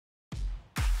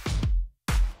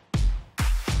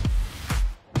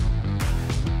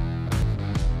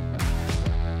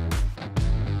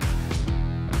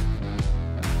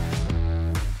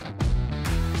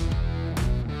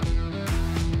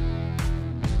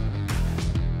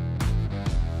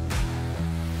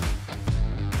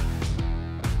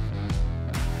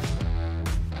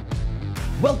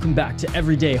Welcome back to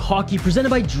Everyday Hockey, presented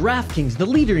by DraftKings, the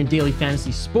leader in daily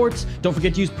fantasy sports. Don't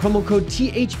forget to use promo code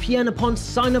THPN upon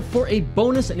sign up for a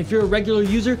bonus, and if you're a regular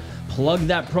user, plug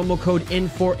that promo code in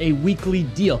for a weekly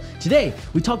deal. Today,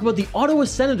 we talk about the Ottawa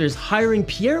Senators hiring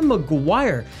Pierre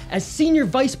McGuire as Senior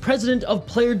Vice President of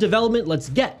Player Development. Let's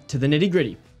get to the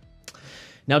nitty-gritty.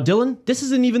 Now, Dylan, this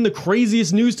isn't even the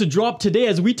craziest news to drop today,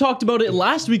 as we talked about it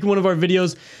last week in one of our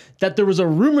videos, that there was a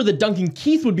rumor that Duncan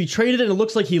Keith would be traded, and it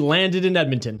looks like he landed in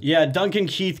Edmonton. Yeah, Duncan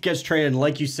Keith gets traded, and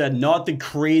like you said, not the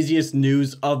craziest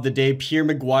news of the day. Pierre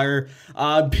McGuire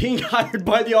being hired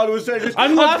by the Ottawa Senators.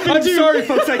 I'm sorry,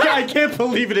 folks. I can't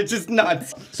believe it. It's just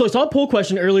nuts. So I saw a poll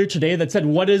question earlier today that said,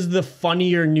 what is the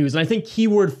funnier news? And I think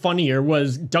keyword funnier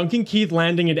was Duncan Keith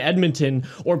landing in Edmonton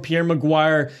or Pierre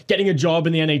McGuire getting a job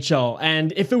in the NHL.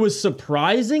 And if it was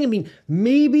surprising, I mean,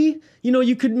 maybe, you know,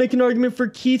 you could make an argument for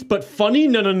Keith, but funny?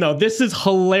 No. This is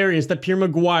hilarious that Pierre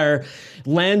McGuire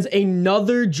lands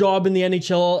another job in the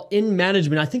NHL in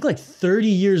management. I think like 30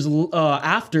 years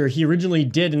after he originally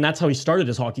did, and that's how he started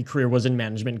his hockey career, was in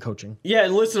management and coaching. Yeah,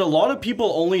 and listen, a lot of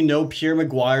people only know Pierre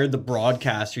McGuire, the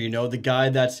broadcaster, you know, the guy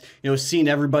that's, you know, seen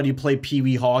everybody play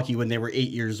Pee-wee hockey when they were 8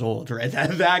 years old, right?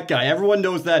 That guy, everyone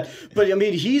knows that. But I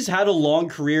mean, he's had a long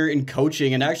career in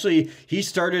coaching, and actually he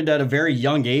started at a very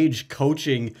young age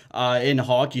coaching in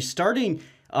hockey, starting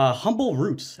humble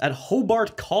roots at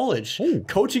Hobart College. Ooh.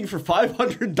 Coaching for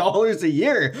 $500 a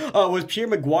year was Pierre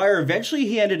McGuire. Eventually,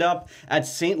 he ended up at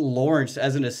St. Lawrence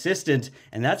as an assistant,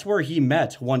 and that's where he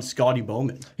met one Scotty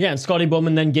Bowman. Yeah, and Scotty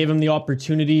Bowman then gave him the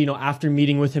opportunity, you know, after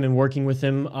meeting with him and working with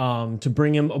him, to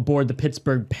bring him aboard the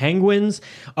Pittsburgh Penguins.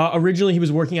 Originally, he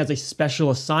was working as a special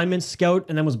assignment scout,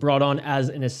 and then was brought on as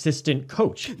an assistant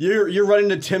coach. You're running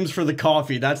to Tim's for the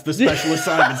coffee. That's the special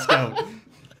assignment scout.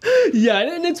 Yeah,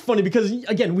 and it's funny because,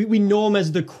 again, we know him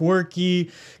as the quirky,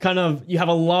 kind of, you have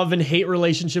a love and hate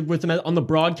relationship with him on the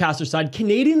broadcaster side.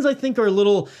 Canadians, I think, are a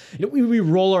little, you know, we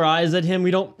roll our eyes at him.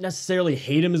 We don't necessarily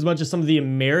hate him as much as some of the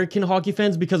American hockey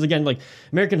fans because, again, like,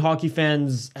 American hockey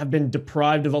fans have been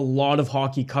deprived of a lot of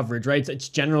hockey coverage, right? It's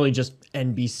generally just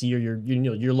NBC or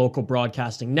your local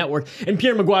broadcasting network. And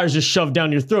Pierre McGuire's just shoved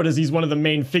down your throat as he's one of the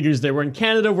main figures there. Where in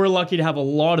Canada, we're lucky to have a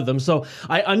lot of them. So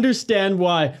I understand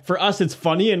why, for us, it's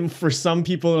funny, and for some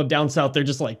people down south, they're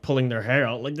just like pulling their hair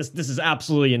out. Like this is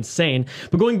absolutely insane.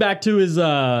 But going back to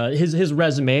his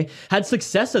resume, had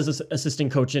success as an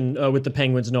assistant coach with the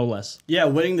Penguins, no less. Yeah,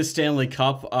 winning the Stanley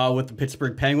Cup with the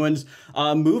Pittsburgh Penguins.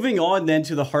 Moving on then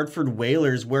to the Hartford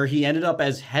Whalers, where he ended up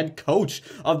as head coach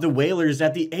of the Whalers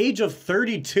at the age of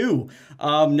 32.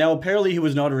 Now, apparently he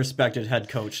was not a respected head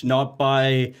coach, not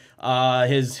by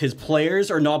his players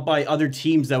or not by other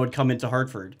teams that would come into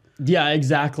Hartford. Yeah,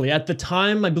 exactly. At the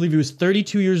time, I believe he was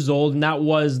 32 years old, and that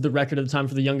was the record at the time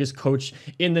for the youngest coach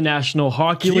in the National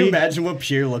Hockey League. Can you imagine what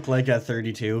Pierre looked like at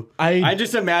 32? I'm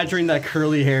just imagining that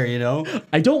curly hair, you know?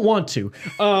 I don't want to.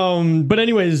 But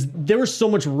anyways, there was so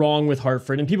much wrong with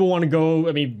Hartford, and people want to go,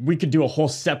 I mean, we could do a whole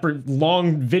separate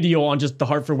long video on just the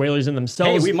Hartford Whalers in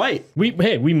themselves. Hey, we might.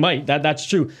 We might. That's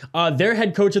true. Their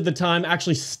head coach at the time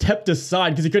actually stepped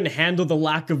aside because he couldn't handle the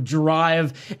lack of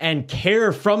drive and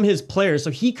care from his players,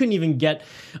 so he couldn't even get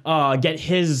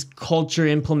his culture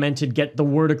implemented, get the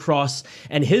word across,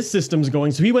 and his systems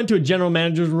going. So he went to a general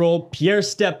manager's role. Pierre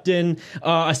stepped in,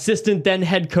 assistant, then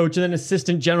head coach, and then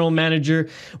assistant general manager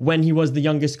when he was the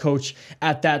youngest coach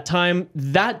at that time.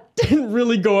 That didn't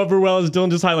really go over well, as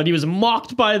Dylan just highlighted. He was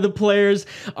mocked by the players.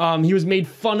 He was made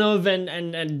fun of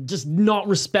and just not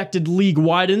respected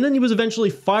league-wide. And then he was eventually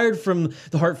fired from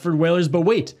the Hartford Whalers. But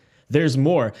wait, there's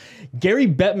more. Gary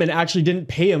Bettman actually didn't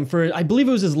pay him for, I believe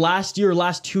it was his last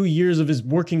 2 years of his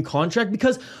working contract,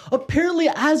 because apparently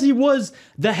as he was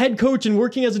the head coach and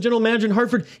working as a general manager in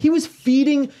Hartford, he was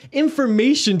feeding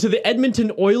information to the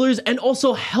Edmonton Oilers and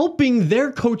also helping their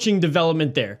coaching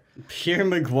development there. Pierre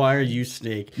McGuire, you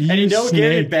snake. And you know,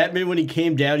 Gary Bettman, when he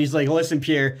came down, he's like, listen,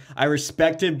 Pierre, I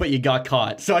respect it, but you got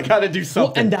caught, so I gotta do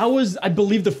something. Well, and that was, I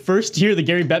believe, the first year that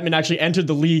Gary Bettman actually entered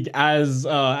the league as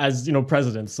you know,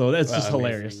 president. So that's just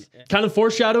hilarious. Kind of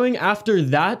foreshadowing, after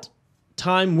that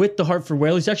time with the Hartford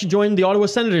Whalers, he actually joined the Ottawa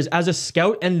Senators as a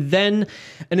scout and then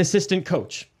an assistant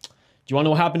coach. Do you want to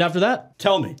know what happened after that?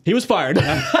 Tell me. He was fired.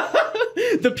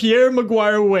 The Pierre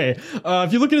McGuire way.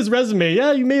 If you look at his resume,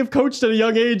 yeah, you may have coached at a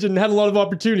young age and had a lot of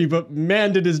opportunity, but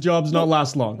man, did his jobs not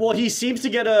last long. Well, he seems to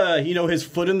get his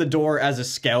foot in the door as a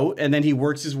scout, and then he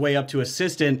works his way up to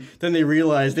assistant. Then they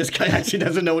realize this guy actually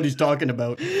doesn't know what he's talking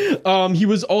about. He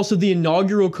was also the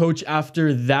inaugural coach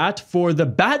after that for the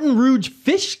Baton Rouge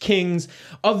Fish Kings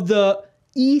of the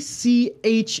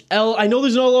ECHL. I know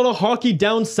there's not a lot of hockey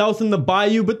down south in the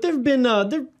Bayou, but there've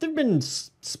been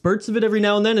spurts of it every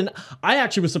now and then. And I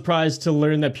actually was surprised to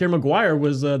learn that Pierre McGuire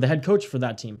was the head coach for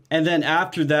that team. And then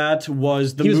after that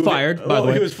was the he was fired. By the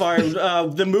way, he was fired.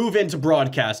 The move into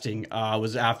broadcasting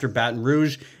was after Baton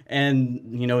Rouge, and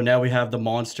now we have the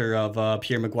monster of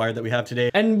Pierre McGuire that we have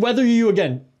today. And whether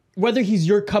he's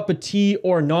your cup of tea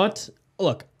or not,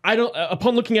 look.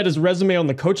 Upon looking at his resume on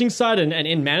the coaching side and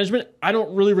in management, I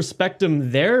don't really respect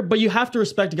him there, but you have to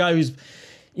respect a guy who's,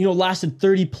 lasted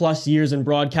 30 plus years in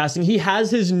broadcasting. He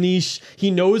has his niche. He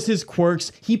knows his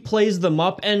quirks. He plays them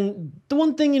up. And the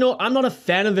one thing, I'm not a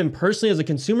fan of him personally as a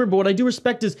consumer, but what I do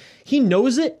respect is he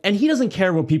knows it and he doesn't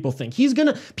care what people think. Pierre's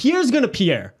gonna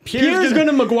Pierre. Pierre's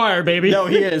gonna McGuire, baby. No,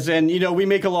 he is. And, we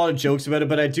make a lot of jokes about it,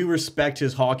 but I do respect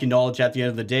his hockey knowledge at the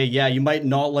end of the day. Yeah, you might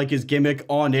not like his gimmick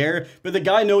on air, but the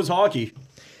guy knows hockey.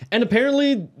 And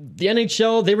apparently the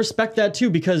NHL, they respect that too,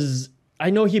 because I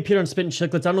know he appeared on Spittin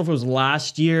Chiclets. I don't know if it was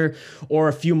last year or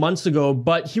a few months ago,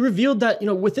 but he revealed that,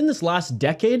 within this last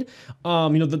decade,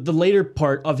 the later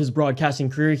part of his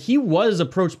broadcasting career, he was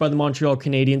approached by the Montreal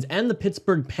Canadiens and the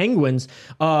Pittsburgh Penguins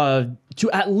to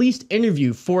at least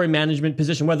interview for a management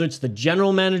position, whether it's the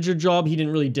general manager job. He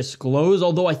didn't really disclose,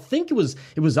 although I think it was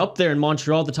up there in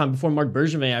Montreal at the time before Marc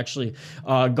Bergevin actually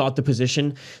got the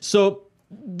position. So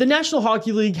the National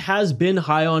Hockey League has been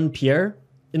high on Pierre.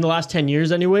 In the last 10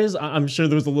 years anyways. I'm sure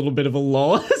there was a little bit of a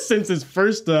lull since his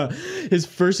first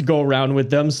go around with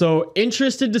them. So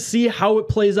interested to see how it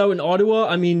plays out in Ottawa.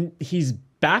 I mean, he's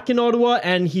back in Ottawa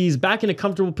and he's back in a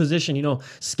comfortable position,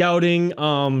 scouting.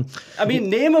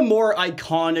 Name a more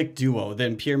iconic duo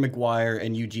than Pierre McGuire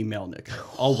and Eugene Melnyk.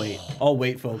 I'll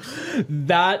wait, folks.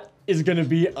 That is going to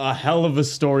be a hell of a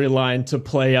storyline to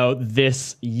play out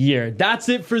this year. That's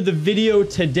it for the video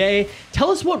today. Tell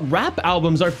us what rap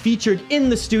albums are featured in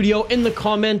the studio in the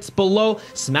comments below.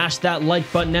 Smash that like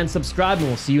button and subscribe, and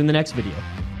we'll see you in the next video.